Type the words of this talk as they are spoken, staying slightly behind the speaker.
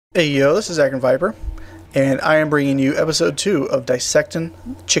Hey yo, this is Zach and Viper, and I am bringing you episode 2 of Dissecting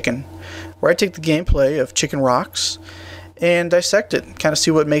Chicken, where I take the gameplay of Chicken Rocks and dissect it, kind of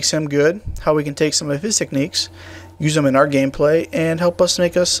see what makes him good, how we can take some of his techniques, use them in our gameplay, and help us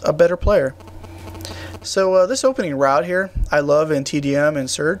make us a better player. So this opening route here, I love in TDM and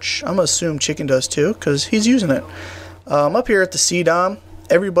Search. I'm going to assume Chicken does too, because he's using it. Up here at the CDOM,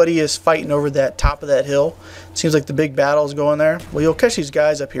 everybody is fighting over that top of that hill. Seems like the big battle is going there. Well, you'll catch these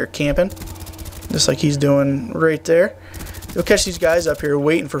guys up here camping, just like he's doing right there. You'll catch these guys up here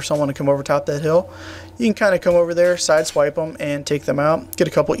waiting for someone to come over top that hill. You can kind of come over there, sideswipe them, and take them out. Get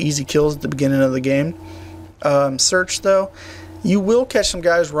a couple easy kills at the beginning of the game. Search, though, you will catch some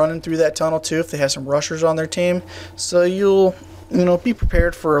guys running through that tunnel, too, if they have some rushers on their team. So you'll, be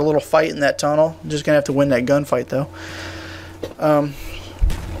prepared for a little fight in that tunnel. You're just going to have to win that gunfight, though.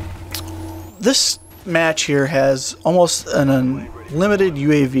 This match here has almost an unlimited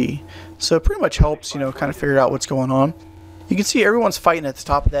UAV, so it pretty much helps, kind of figure out what's going on. You can see everyone's fighting at the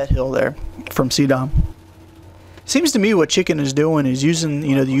top of that hill there from CDOM. Seems to me what Chicken is doing is using, the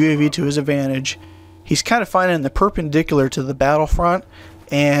UAV to his advantage. He's kind of finding the perpendicular to the battlefront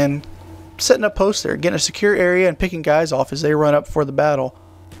and setting up posts there, getting a secure area and picking guys off as they run up for the battle.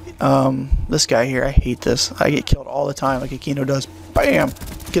 This guy here, I hate this. I get killed all the time like Aquino does. Bam!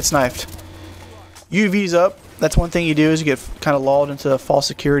 Gets knifed. UAV's up. That's one thing you do is you get kind of lulled into the false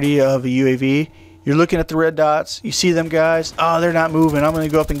security of a UAV. You're looking at the red dots. You see them guys. Oh, they're not moving. I'm going to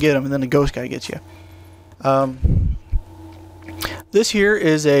go up and get them. And then the ghost guy gets you. This here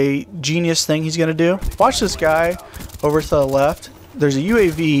is a genius thing he's going to do. Watch this guy over to the left. There's a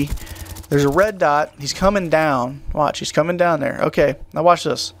UAV. There's a red dot. He's coming down. Watch. He's coming down there. Okay. Now watch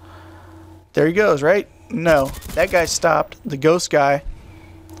this. There he goes, right? No. That guy stopped. The ghost guy,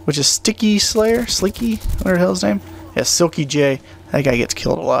 which is Sticky Slayer, Slicky, whatever the hell his name? Yeah, Silky J. That guy gets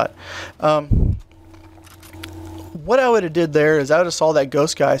killed a lot. What I would have did there is I would have saw that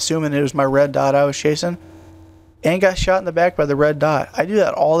ghost guy, assuming it was my red dot I was chasing, and got shot in the back by the red dot. I do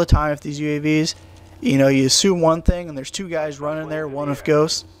that all the time with these UAVs. You assume one thing, and there's two guys running there, one with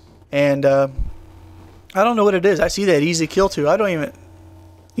ghosts, and I don't know what it is. I see that easy kill too. I don't even,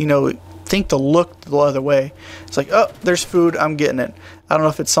 think to look the other way. It's like, oh, there's food, I'm getting it. I don't know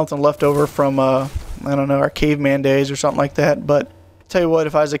if it's something left over from I don't know, our caveman days or something like that, but tell you what,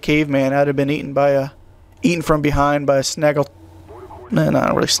 if I was a caveman, I'd have been eaten from behind by a snaggle. No,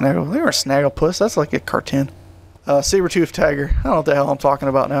 not really snaggle. They were a snagglepuss. That's like a cartoon. Saber-toothed tiger. I don't know what the hell I'm talking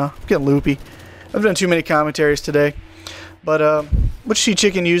about now. I'm getting loopy. I've done too many commentaries today. But what you see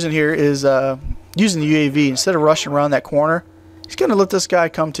Chicken using here is using the UAV. Instead of rushing around that corner, he's going to let this guy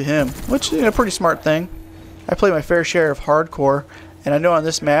come to him, which is a pretty smart thing. I play my fair share of hardcore, and I know on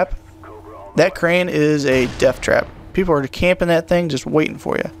this map, that crane is a death trap. People are camping that thing just waiting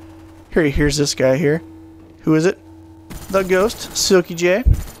for you. Here's this guy here. Who is it? The ghost, Silky J.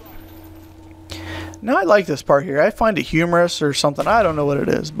 Now I like this part here. I find it humorous or something. I don't know what it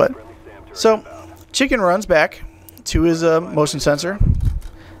is, but so Chicken runs back to his motion sensor,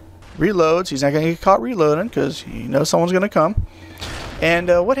 reloads. He's not going to get caught reloading because he knows someone's going to come. And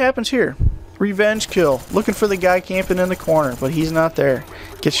what happens here? Revenge kill. Looking for the guy camping in the corner, but he's not there.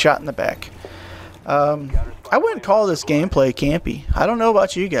 Gets shot in the back. I wouldn't call this gameplay campy. I don't know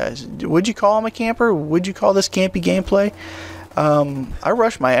about you guys. Would you call him a camper? Would you call this campy gameplay? I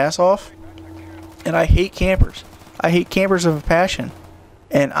rush my ass off, and I hate campers. I hate campers of a passion,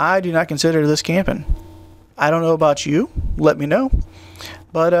 and I do not consider this camping. I don't know about you. Let me know.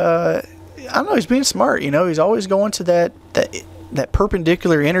 But I don't know. He's being smart. He's always going to that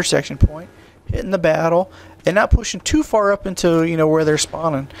perpendicular intersection point, hitting the battle, and not pushing too far up into where they're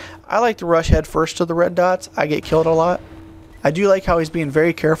spawning. I like to rush head first to the red dots. I get killed a lot. I do like how he's being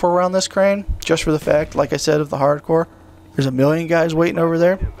very careful around this crane, just for the fact, like I said, of the hardcore. There's a million guys waiting over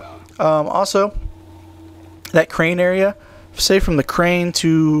there. Also, that crane area, say from the crane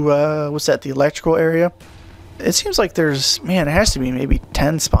to what's that? The electrical area. It seems like there's, it has to be maybe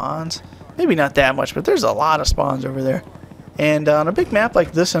 10 spawns. Maybe not that much, but there's a lot of spawns over there. And on a big map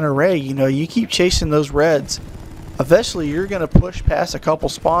like this in Array, you keep chasing those reds. Eventually, you're going to push past a couple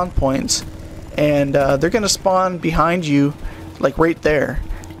spawn points, and they're going to spawn behind you, like right there.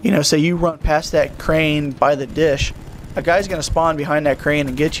 Say you run past that crane by the dish, a guy's going to spawn behind that crane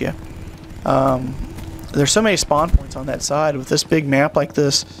and get you. There's so many spawn points on that side. With this big map like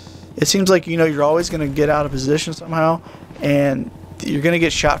this, it seems like you're always going to get out of position somehow, and you're going to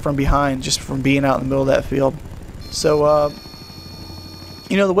get shot from behind just from being out in the middle of that field. So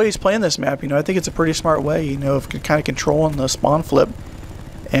the way he's playing this map, I think it's a pretty smart way, of kind of controlling the spawn flip.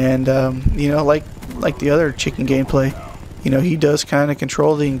 And like the other Chicken gameplay, you know, he does kind of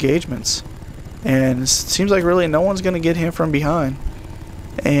control the engagements. And it seems like really no one's going to get him from behind.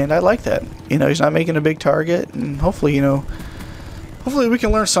 And I like that. You know, he's not making a big target, and hopefully, you know, hopefully we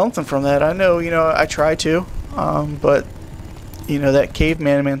can learn something from that. I know, you know, I try to, but, you know, that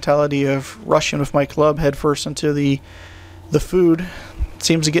caveman mentality of rushing with my club headfirst into the food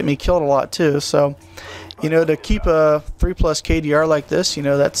seems to get me killed a lot too. So, you know, to keep a 3+ KDR like this, you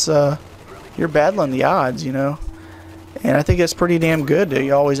know, that's, you're battling the odds, you know. And I think that's pretty damn good.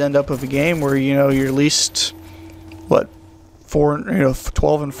 You always end up with a game where, you know, you're at least, what,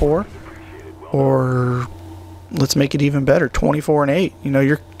 12 and 4, or let's make it even better, 24 and 8. You know,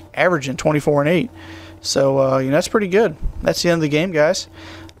 you're averaging 24 and 8. So, you know, that's pretty good. That's the end of the game, guys.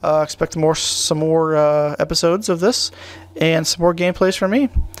 Expect some more episodes of this and some more gameplays from me.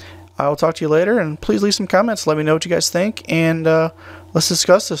 I will talk to you later, and please leave some comments. Let me know what you guys think, and let's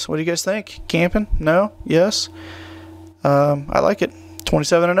discuss this. What do you guys think? Camping? No? Yes? I like it.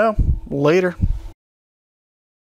 27-0. Later.